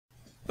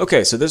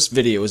Okay, so this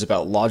video is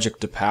about logic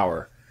to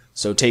power.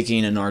 So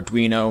taking an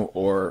Arduino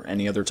or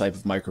any other type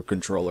of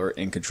microcontroller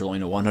and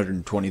controlling a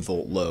 120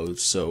 volt load,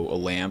 so a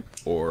lamp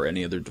or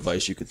any other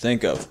device you could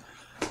think of.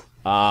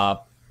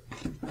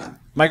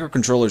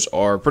 Microcontrollers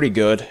are pretty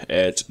good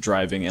at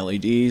driving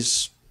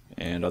LEDs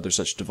and other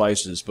such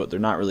devices, but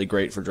they're not really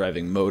great for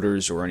driving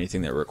motors or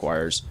anything that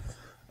requires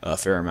a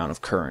fair amount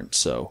of current.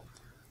 So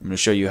I'm going to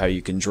show you how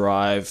you can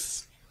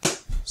drive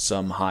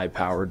some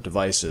high-powered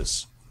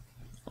devices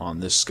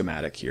on this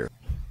schematic here.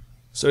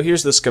 So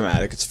here's the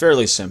schematic. It's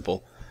fairly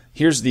simple.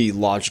 Here's the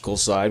logical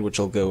side, which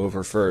I'll go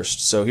over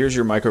first. So here's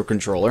your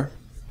microcontroller.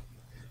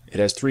 It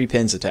has 3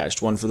 pins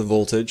attached, one for the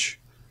voltage,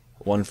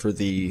 one for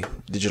the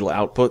digital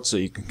output so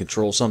you can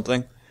control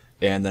something,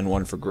 and then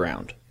one for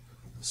ground.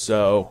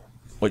 So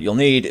what you'll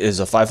need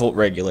is a 5-volt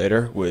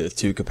regulator with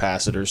 2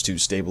 capacitors to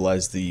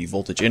stabilize the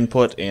voltage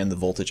input and the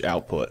voltage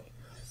output.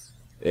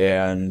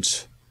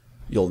 And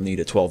you'll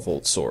need a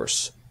 12-volt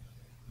source.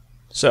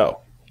 So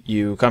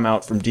you come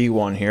out from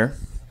D1 here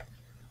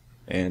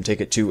and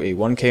take it to a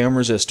 1K ohm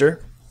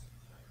resistor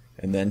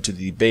and then to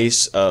the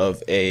base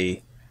of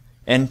a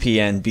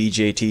NPN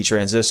BJT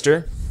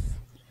transistor,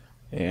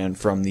 and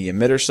from the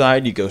emitter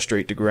side you go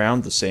straight to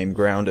ground, the same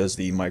ground as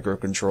the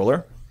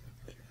microcontroller,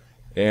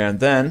 and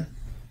then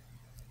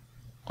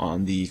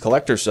on the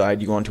collector side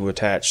you want to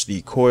attach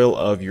the coil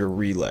of your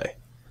relay.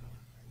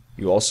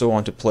 You also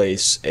want to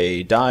place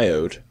a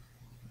diode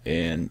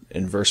in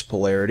inverse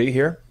polarity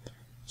here,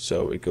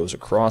 so it goes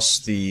across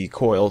the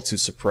coil to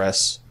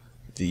suppress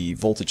the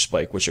voltage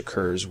spike which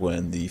occurs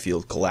when the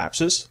field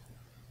collapses.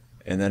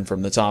 And then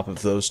from the top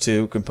of those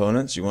 2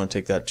 components you want to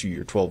take that to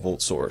your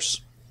 12-volt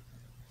source.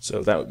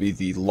 So that would be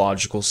the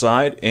logical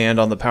side, and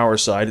on the power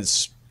side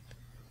it's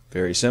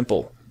very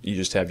simple. You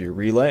just have your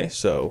relay,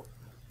 so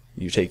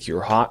you take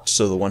your hot,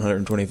 so the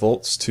 120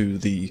 volts, to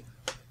the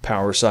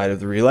power side of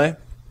the relay,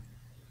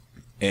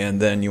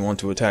 and then you want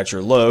to attach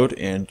your load,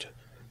 and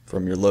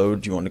from your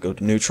load you want to go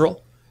to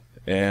neutral,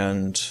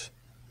 and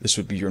this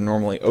would be your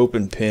normally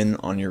open pin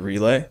on your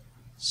relay.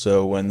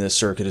 So when this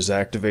circuit is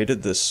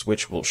activated, this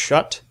switch will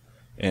shut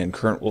and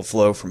current will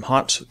flow from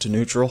hot to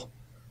neutral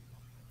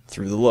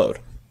through the load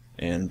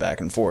and back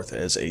and forth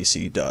as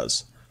AC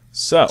does.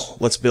 So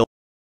let's build.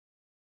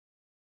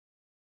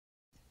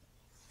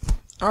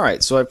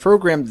 Alright, so I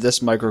programmed this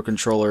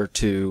microcontroller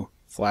to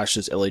flash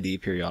this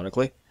LED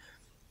periodically,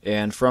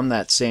 and from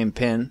that same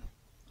pin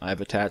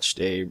I've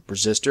attached a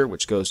resistor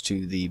which goes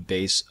to the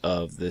base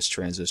of this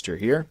transistor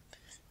here,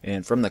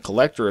 and from the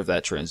collector of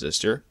that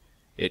transistor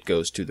it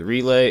goes to the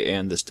relay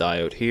and this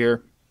diode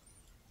here,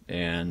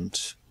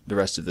 and the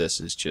rest of this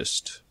is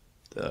just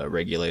the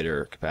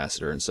regulator,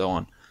 capacitor, and so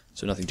on.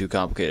 So nothing too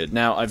complicated.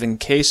 Now I've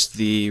encased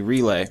the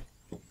relay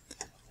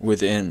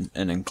within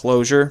an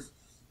enclosure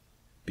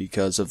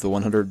because of the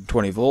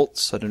 120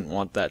 volts. I didn't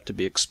want that to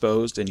be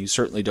exposed, and you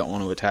certainly don't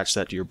want to attach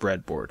that to your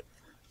breadboard.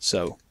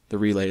 So the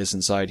relay is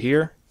inside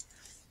here.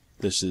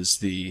 This is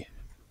the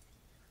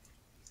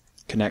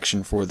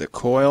connection for the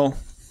coil.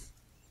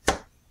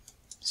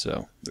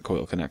 So the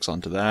coil connects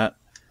onto that.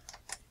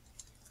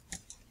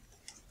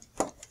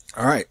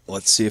 Alright,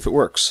 let's see if it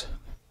works.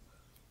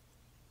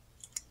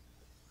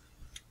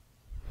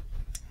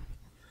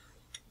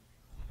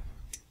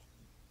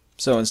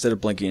 So instead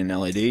of blinking an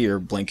LED, you're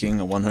blinking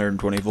a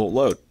 120 volt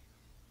load.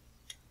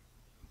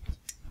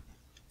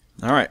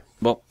 Alright,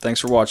 well,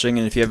 thanks for watching,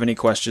 and if you have any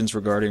questions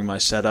regarding my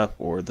setup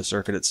or the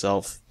circuit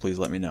itself, please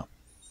let me know.